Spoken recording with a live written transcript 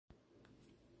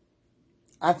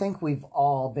I think we've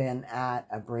all been at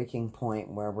a breaking point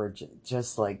where we're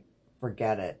just like,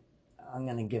 forget it. I'm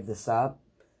going to give this up.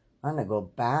 I'm going to go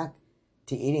back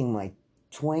to eating my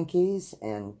Twinkies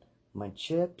and my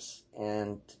chips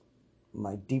and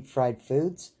my deep fried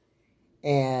foods.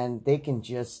 And they can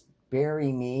just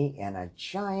bury me in a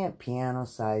giant piano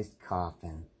sized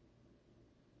coffin.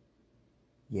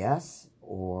 Yes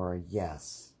or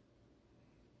yes?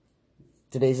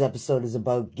 Today's episode is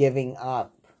about giving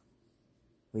up.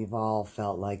 We've all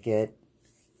felt like it.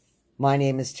 My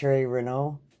name is Terry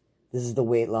Renault. This is the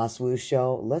Weight Loss Woo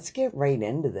Show. Let's get right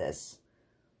into this.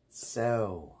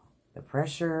 So, the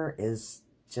pressure is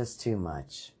just too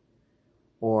much.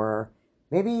 Or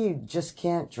maybe you just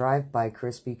can't drive by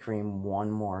Krispy Kreme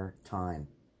one more time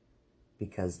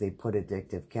because they put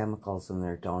addictive chemicals in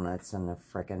their donuts and they're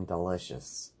frickin'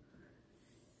 delicious.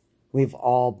 We've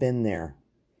all been there.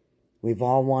 We've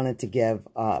all wanted to give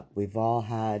up. We've all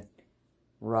had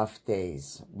rough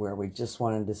days where we just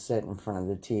wanted to sit in front of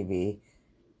the TV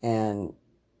and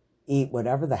eat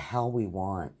whatever the hell we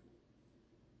want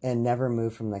and never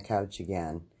move from the couch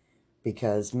again,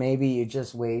 because maybe you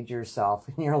just weighed yourself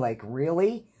and you're like,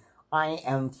 really? I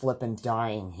am flipping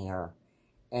dying here.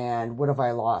 And what have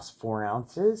I lost? 4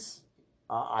 ounces?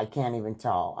 I can't even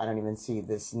tell. I don't even see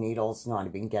this needle's not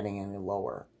even getting any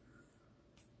lower,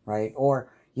 right?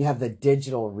 Or you have the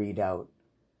digital readout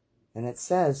and it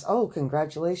says, oh,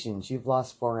 congratulations, you've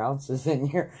lost 4 ounces. And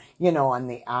you're, on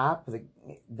the app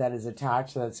that is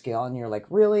attached to that scale. And you're like,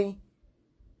 really?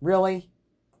 Really?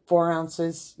 4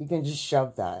 ounces? You can just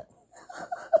shove that.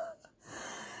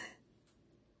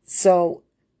 So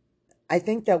I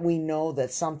think that we know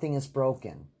that something is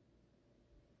broken.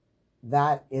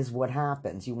 That is what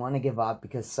happens. You want to give up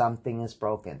because something is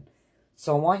broken.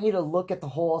 So I want you to look at the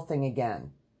whole thing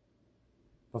again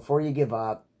before you give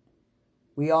up.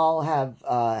 We all have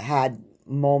had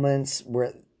moments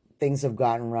where things have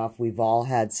gotten rough. We've all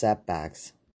had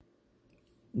setbacks.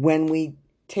 When we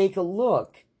take a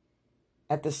look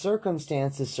at the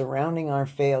circumstances surrounding our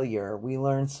failure, we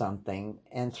learn something,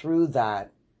 and through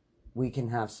that, we can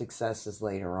have successes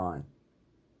later on.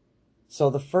 So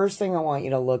the first thing I want you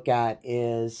to look at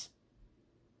is,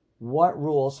 what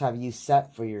rules have you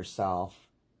set for yourself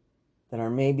that are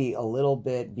maybe a little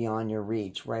bit beyond your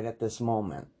reach right at this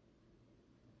moment?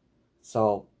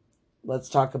 So let's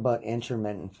talk about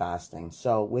intermittent fasting.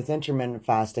 So with intermittent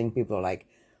fasting, people are like,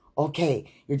 okay,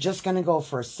 you're just going to go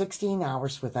for 16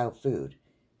 hours without food.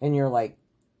 And you're like,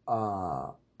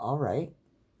 all right.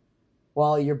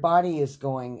 Well, your body is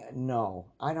going, no,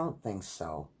 I don't think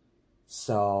so.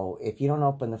 So if you don't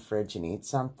open the fridge and eat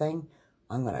something,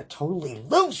 I'm going to totally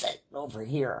lose it over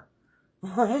here.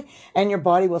 And your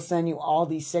body will send you all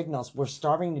these signals. We're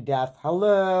starving to death.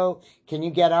 Hello, can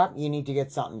you get up? You need to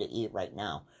get something to eat right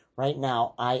now. Right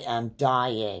now, I am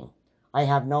dying. I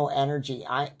have no energy.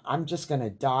 I'm just going to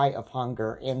die of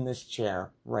hunger in this chair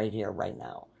right here, right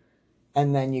now.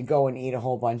 And then you go and eat a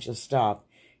whole bunch of stuff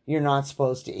you're not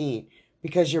supposed to eat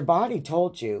because your body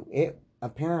told you it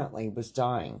apparently was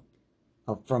dying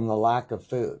from the lack of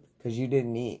food because you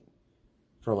didn't eat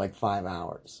for like 5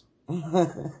 hours.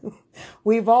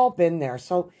 We've all been there.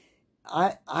 So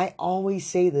I always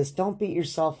say this, don't beat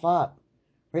yourself up.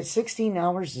 Right? 16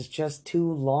 hours is just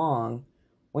too long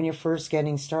when you're first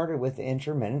getting started with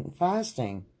intermittent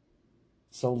fasting.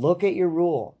 So look at your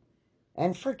rule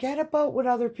and forget about what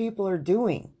other people are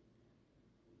doing.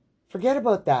 Forget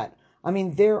about that. I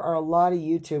mean, there are a lot of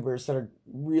YouTubers that are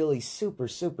really super,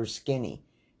 super skinny.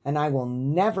 And I will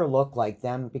never look like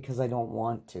them because I don't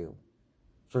want to,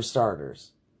 for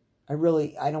starters. I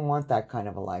don't want that kind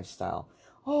of a lifestyle.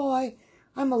 Oh,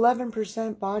 I'm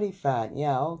 11% body fat.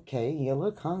 Yeah, okay, you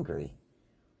look hungry.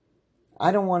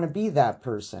 I don't want to be that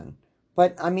person.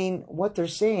 But, I mean, what they're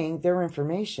saying, their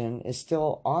information is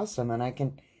still awesome, and I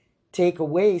can take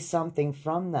away something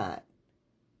from that.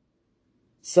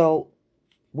 So,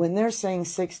 when they're saying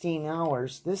 16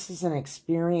 hours, this is an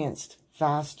experienced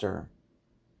faster.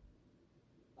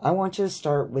 I want you to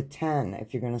start with 10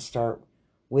 if you're going to start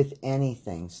with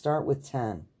anything. Start with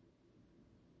 10.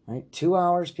 Right? 2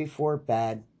 hours before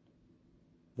bed,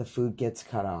 the food gets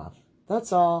cut off.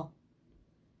 That's all.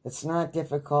 It's not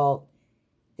difficult.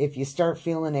 If you start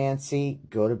feeling antsy,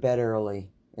 go to bed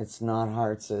early. It's not a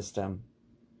hard system.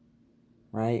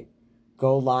 Right?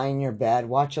 Go lie in your bed,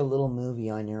 watch a little movie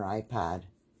on your iPad.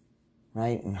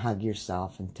 Right? And hug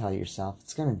yourself and tell yourself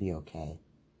it's going to be okay.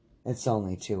 It's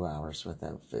only 2 hours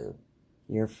without food.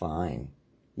 You're fine.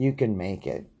 You can make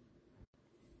it.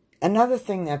 Another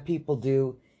thing that people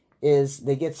do is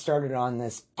they get started on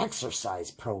this exercise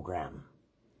program.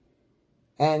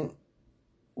 And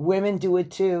women do it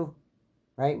too,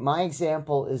 right? My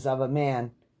example is of a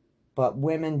man, but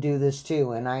women do this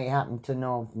too, and I happen to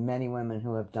know of many women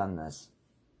who have done this.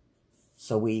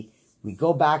 So we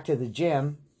go back to the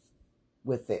gym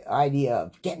with the idea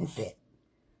of getting fit.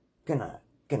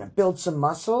 Gonna build some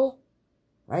muscle,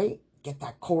 right? Get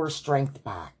that core strength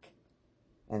back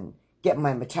and get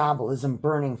my metabolism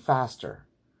burning faster.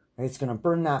 Right? It's gonna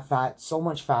burn that fat so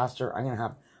much faster. I'm gonna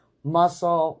have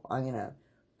muscle. I'm gonna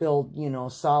build,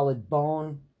 solid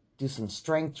bone, do some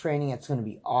strength training. It's gonna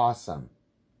be awesome.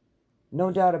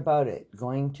 No doubt about it.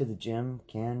 Going to the gym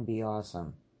can be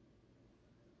awesome.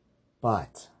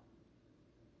 But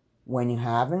when you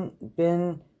haven't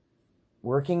been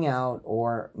working out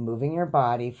or moving your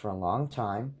body for a long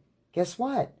time, guess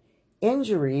what?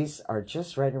 Injuries are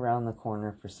just right around the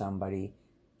corner for somebody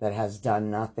that has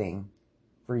done nothing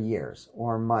for years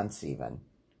or months even.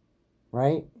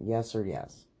 Right? Yes or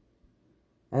yes.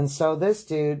 And so this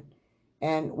dude,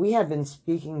 and we had been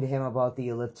speaking to him about the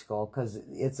elliptical because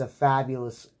it's a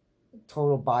fabulous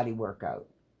total body workout.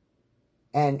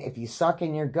 And if you suck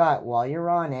in your gut while you're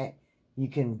on it, you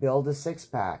can build a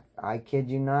six-pack. I kid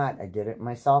you not. I did it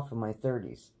myself in my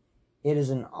 30s. It is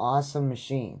an awesome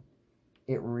machine.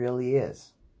 It really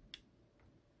is.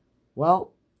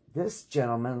 Well, this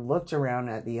gentleman looked around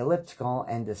at the elliptical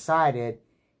and decided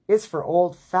it's for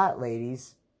old fat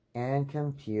ladies and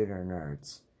computer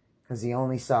nerds. Because he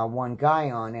only saw one guy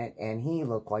on it and he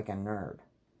looked like a nerd.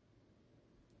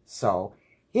 So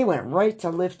he went right to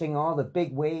lifting all the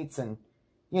big weights and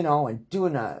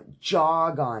doing a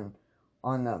jog on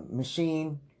the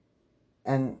machine.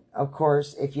 And of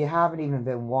course, if you haven't even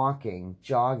been walking,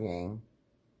 jogging,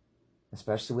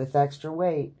 especially with extra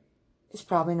weight, it's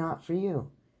probably not for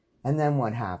you. And then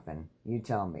what happened? You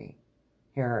tell me.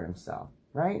 He hurt himself,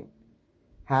 right?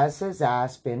 Has his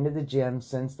ass been to the gym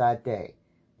since that day?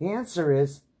 The answer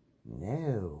is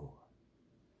no.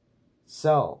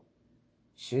 So,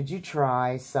 should you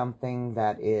try something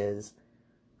that is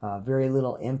very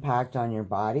little impact on your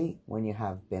body when you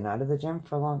have been out of the gym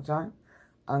for a long time?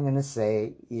 I'm going to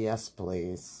say yes,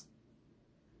 please.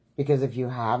 Because if you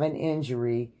have an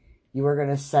injury, you are going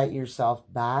to set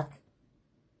yourself back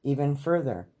even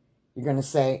further. You're going to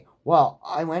say, well,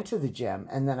 I went to the gym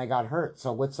and then I got hurt.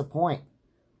 So what's the point?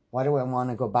 Why do I want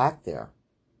to go back there?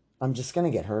 I'm just going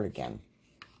to get hurt again.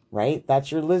 Right?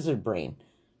 That's your lizard brain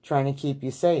trying to keep you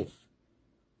safe.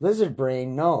 Lizard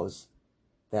brain knows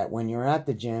that when you're at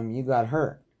the gym, you got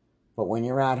hurt. But when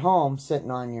you're at home,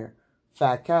 sitting on your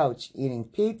fat couch, eating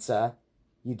pizza,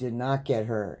 you did not get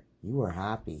hurt. You were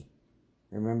happy.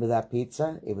 Remember that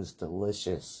pizza? It was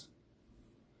delicious.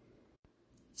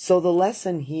 So the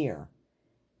lesson here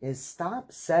is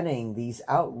stop setting these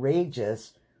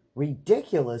outrageous,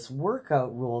 ridiculous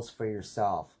workout rules for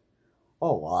yourself.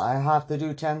 Oh, well, I have to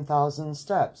do 10,000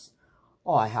 steps.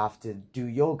 Oh, I have to do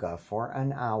yoga for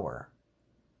an hour.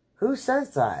 Who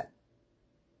says that?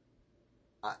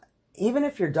 Even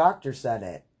if your doctor said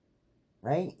it,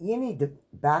 right? You need to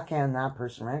backhand that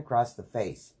person right across the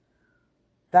face.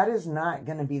 That is not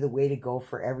going to be the way to go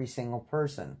for every single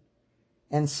person.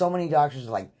 And so many doctors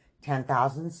are like,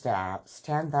 10,000 steps,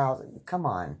 10,000. Come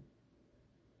on.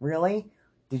 Really?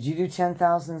 Did you do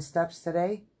 10,000 steps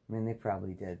today? I mean, they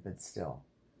probably did, but still,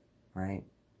 right?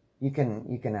 You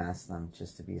can ask them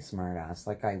just to be a smart ass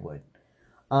like I would.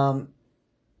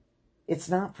 It's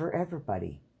not for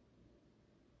everybody.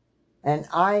 And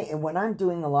when I'm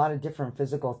doing a lot of different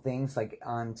physical things, like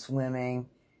I'm swimming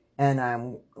and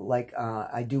I'm like,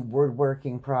 I do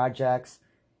woodworking projects,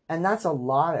 and that's a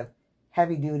lot of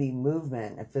heavy duty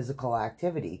movement and physical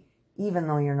activity, even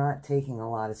though you're not taking a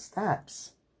lot of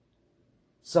steps.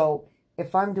 So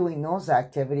if I'm doing those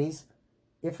activities,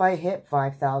 if I hit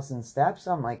 5,000 steps,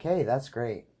 I'm like, hey, that's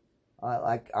great.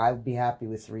 I'd be happy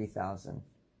with 3,000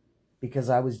 because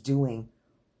I was doing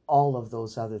all of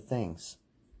those other things.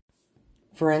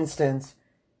 For instance,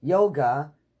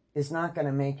 yoga is not going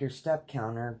to make your step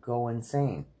counter go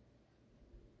insane,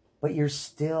 but you're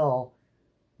still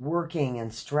working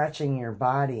and stretching your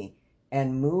body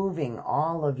and moving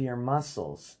all of your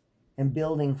muscles and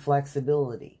building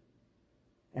flexibility.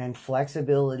 And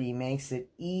flexibility makes it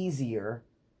easier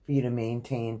for you to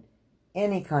maintain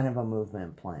any kind of a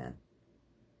movement plan.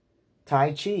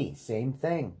 Tai Chi, same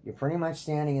thing. You're pretty much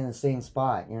standing in the same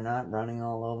spot. You're not running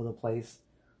all over the place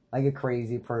like a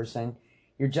crazy person.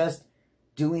 You're just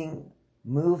doing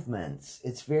movements.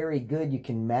 It's very good. You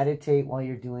can meditate while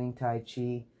you're doing Tai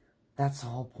Chi. That's the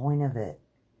whole point of it.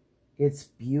 It's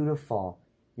beautiful.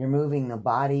 You're moving the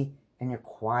body and you're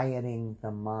quieting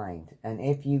the mind. And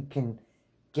if you can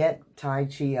get Tai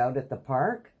Chi out at the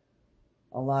park,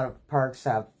 a lot of parks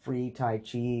have free Tai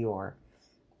Chi or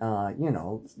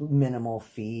minimal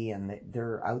fee, and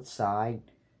they're outside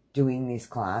doing these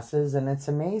classes, and it's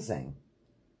amazing.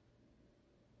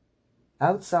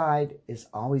 Outside is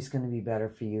always going to be better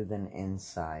for you than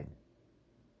inside.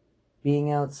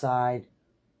 Being outside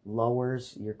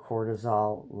lowers your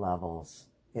cortisol levels.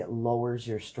 It lowers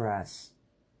your stress.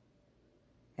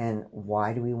 And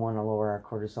why do we want to lower our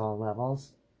cortisol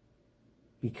levels?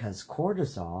 Because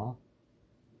cortisol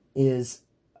is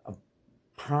a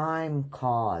prime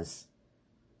cause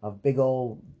of big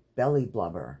old belly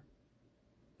blubber.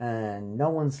 And no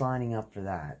one's lining up for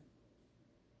that.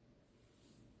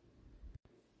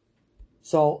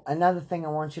 So another thing I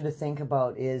want you to think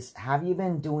about is, have you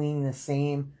been doing the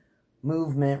same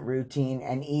movement routine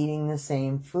and eating the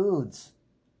same foods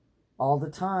all the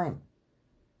time?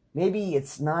 Maybe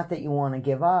it's not that you want to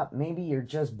give up. Maybe you're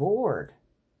just bored,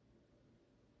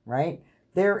 right?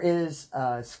 There is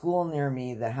a school near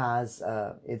me that has,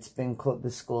 the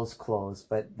school's closed,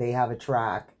 but they have a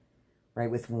track, right,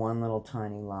 with one little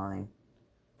tiny line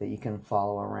that you can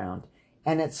follow around.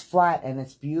 And it's flat and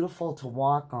it's beautiful to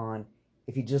walk on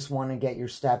if you just want to get your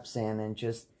steps in and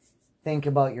just think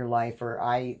about your life. Or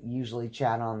I usually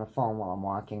chat on the phone while I'm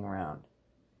walking around.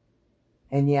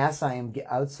 And yes, I am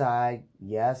outside.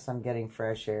 Yes, I'm getting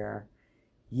fresh air.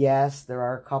 Yes, there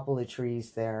are a couple of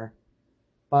trees there,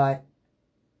 but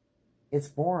it's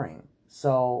boring.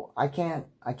 So I can't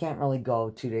really go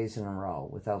 2 days in a row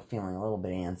without feeling a little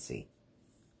bit antsy.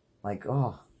 Like,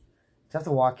 oh, do I have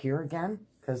to walk here again?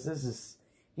 Because this is,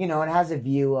 it has a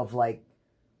view of like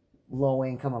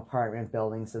low-income apartment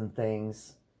buildings and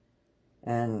things,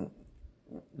 and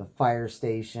the fire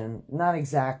station. Not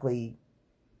exactly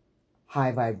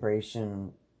high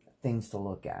vibration things to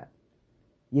look at.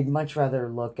 You'd much rather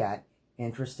look at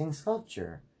interesting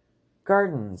sculpture,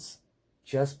 gardens,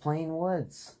 just plain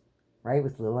woods, right?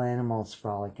 With little animals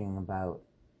frolicking about,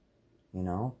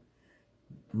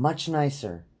 much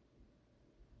nicer.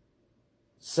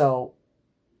 So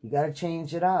you got to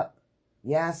change it up.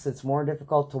 Yes, it's more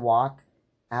difficult to walk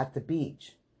at the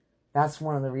beach. That's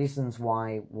one of the reasons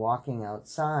why walking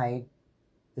outside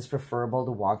is preferable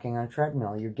to walking on a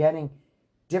treadmill. You're getting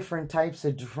different types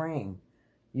of terrain.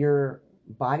 Your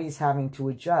body's having to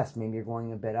adjust. Maybe you're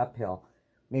going a bit uphill.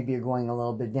 Maybe you're going a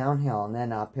little bit downhill and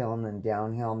then uphill and then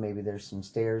downhill. Maybe there's some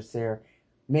stairs there.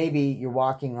 Maybe you're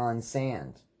walking on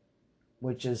sand,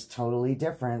 which is totally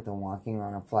different than walking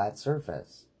on a flat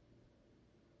surface.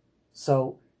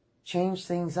 So change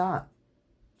things up.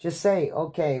 Just say,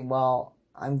 okay, well,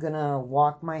 I'm going to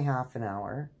walk my half an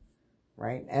hour,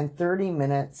 right? And 30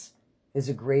 minutes is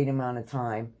a great amount of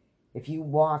time. If you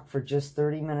walk for just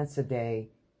 30 minutes a day,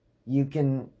 you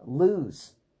can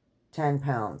lose 10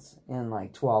 pounds in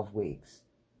like 12 weeks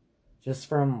just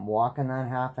from walking that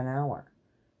half an hour.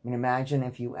 I mean, imagine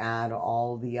if you add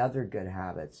all the other good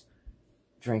habits: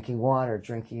 drinking water,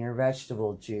 drinking your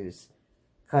vegetable juice,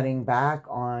 cutting back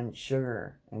on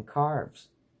sugar and carbs.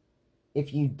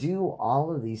 If you do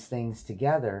all of these things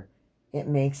together, it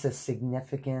makes a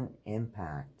significant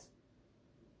impact.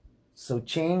 So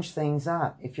change things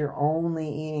up. If you're only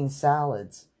eating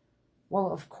salads,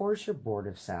 well, of course you're bored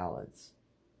of salads.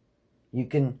 You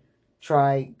can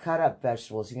try cut up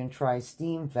vegetables. You can try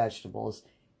steamed vegetables.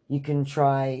 You can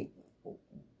try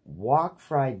wok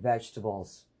fried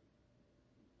vegetables.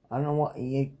 I don't know what,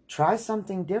 you try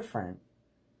something different.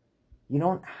 You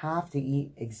don't have to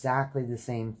eat exactly the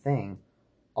same thing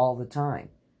all the time.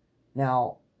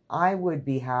 Now, I would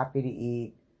be happy to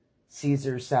eat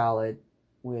Caesar salad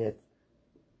with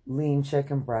lean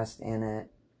chicken breast in it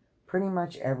pretty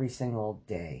much every single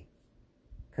day,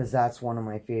 because that's one of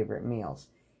my favorite meals.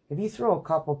 If you throw a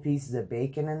couple pieces of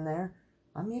bacon in there,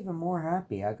 I'm even more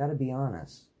happy, I gotta be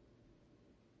honest.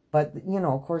 But,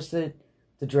 of course, the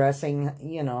dressing,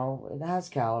 it has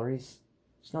calories.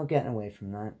 There's no getting away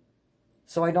from that.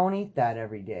 So I don't eat that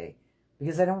every day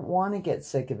because I don't want to get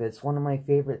sick of it. It's one of my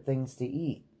favorite things to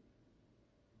eat.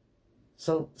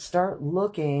 So start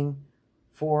looking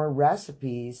for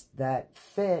recipes that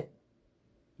fit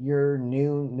your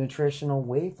new nutritional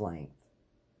wavelength,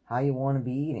 how you want to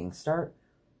be eating. Start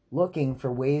looking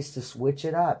for ways to switch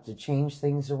it up, to change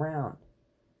things around.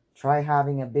 Try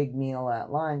having a big meal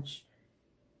at lunch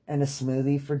and a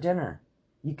smoothie for dinner.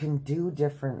 You can do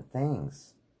different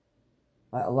things.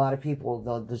 A lot of people,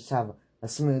 they'll just have a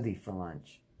smoothie for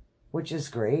lunch, which is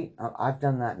great. I've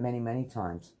done that many, many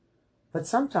times. But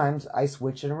sometimes I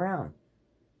switch it around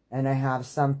and I have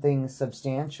something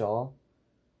substantial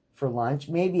for lunch.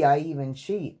 Maybe I even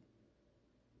cheat.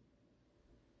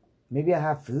 Maybe I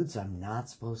have foods I'm not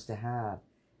supposed to have.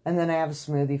 And then I have a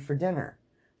smoothie for dinner,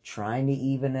 trying to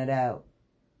even it out.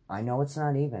 I know it's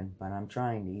not even, but I'm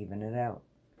trying to even it out.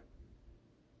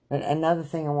 And another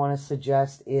thing I want to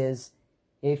suggest is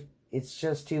if it's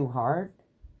just too hard,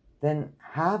 then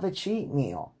have a cheat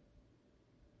meal.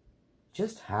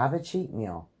 Just have a cheat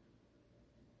meal.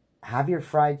 Have your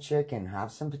fried chicken.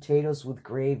 Have some potatoes with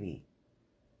gravy.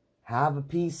 Have a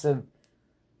piece of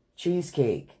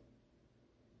cheesecake.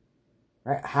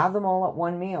 Right? Have them all at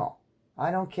one meal.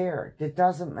 I don't care. It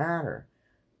doesn't matter.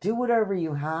 Do whatever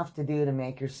you have to do to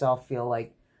make yourself feel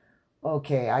like,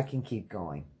 okay, I can keep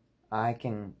going. I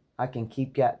can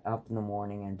keep getting up in the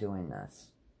morning and doing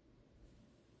this.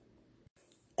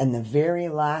 And the very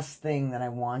last thing that I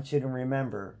want you to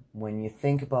remember when you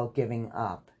think about giving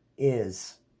up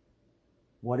is,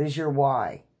 what is your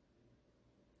why?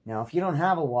 Now, if you don't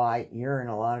have a why, you're in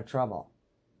a lot of trouble,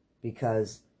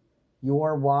 because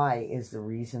your why is the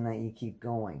reason that you keep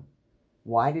going.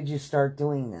 Why did you start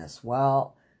doing this?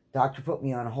 Well, doctor put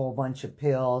me on a whole bunch of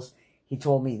pills. He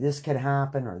told me this could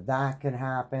happen or that could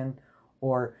happen.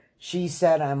 Or she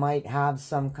said I might have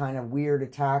some kind of weird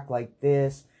attack like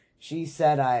this. She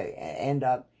said I end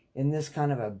up in this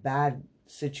kind of a bad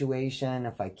situation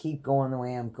if I keep going the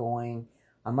way I'm going.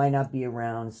 I might not be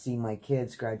around to see my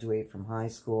kids graduate from high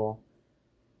school.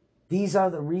 These are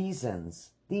the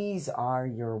reasons. These are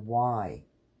your why.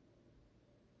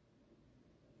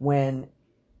 When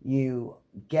you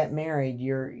get married,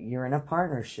 you're in a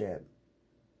partnership.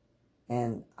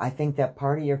 And I think that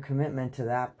part of your commitment to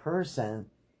that person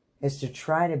is to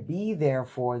try to be there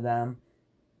for them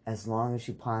as long as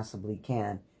you possibly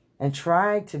can. And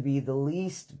try to be the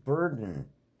least burden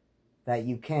that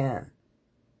you can.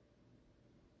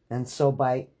 And so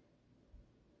by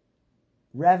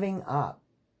revving up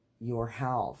your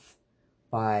health,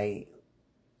 by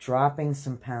dropping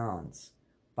some pounds,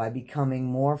 by becoming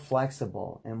more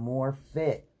flexible and more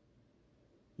fit,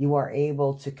 you are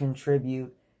able to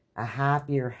contribute a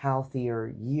happier,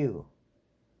 healthier you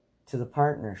to the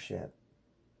partnership.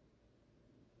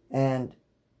 And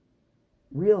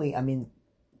really, I mean,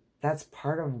 that's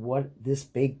part of what this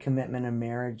big commitment in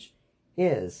marriage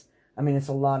is. I mean, it's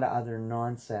a lot of other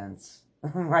nonsense,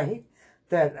 right?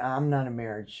 That I'm not a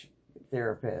marriage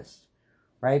therapist,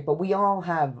 right? But we all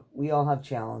have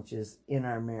challenges in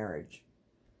our marriage.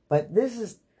 But this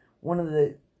is one of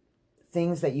the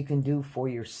things that you can do for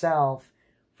yourself,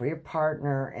 for your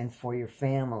partner, and for your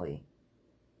family,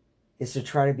 is to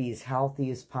try to be as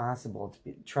healthy as possible,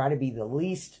 try to be the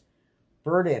least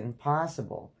burden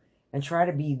possible, and try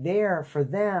to be there for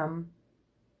them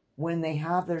when they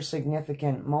have their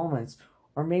significant moments,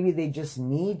 or maybe they just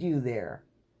need you there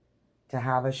to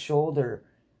have a shoulder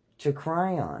to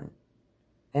cry on.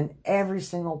 And every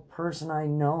single person I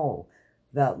know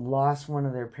that lost one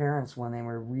of their parents when they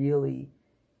were really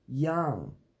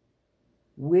young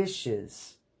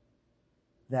wishes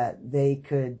that they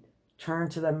could turn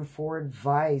to them for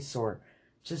advice, or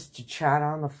just to chat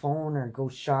on the phone, or go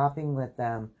shopping with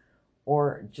them,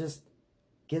 or just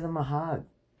give them a hug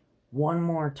one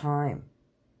more time.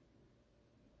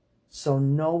 So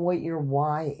know what your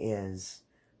why is.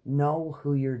 Know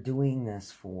who you're doing this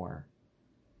for.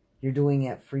 You're doing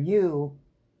it for you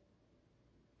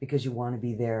because you want to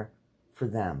be there for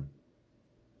them.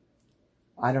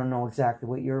 I don't know exactly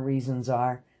what your reasons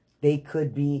are. They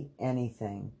could be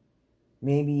anything.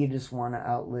 Maybe you just want to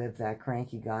outlive that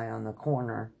cranky guy on the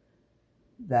corner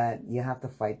that you have to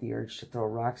fight the urge to throw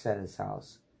rocks at his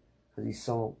house because he's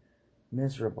so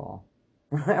miserable.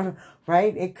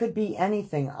 Right? It could be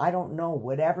anything. I don't know.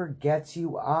 Whatever gets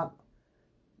you up,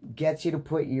 gets you to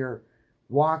put your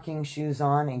walking shoes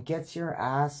on, and gets your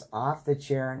ass off the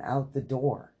chair and out the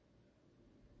door.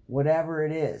 Whatever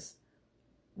it is.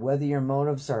 Whether your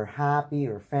motives are happy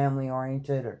or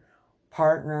family-oriented or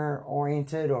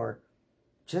partner-oriented or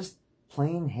just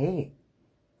plain hate,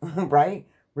 right?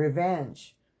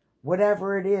 Revenge.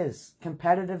 Whatever it is,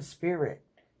 competitive spirit.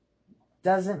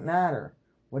 Doesn't matter.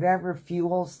 Whatever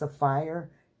fuels the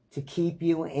fire to keep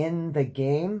you in the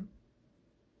game,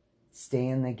 stay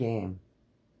in the game.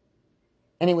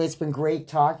 Anyway, it's been great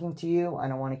talking to you. I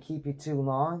don't want to keep you too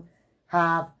long.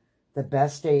 Have the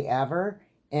best day ever.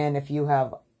 And if you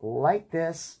have liked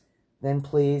this, then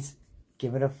please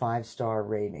give it a 5-star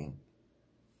rating.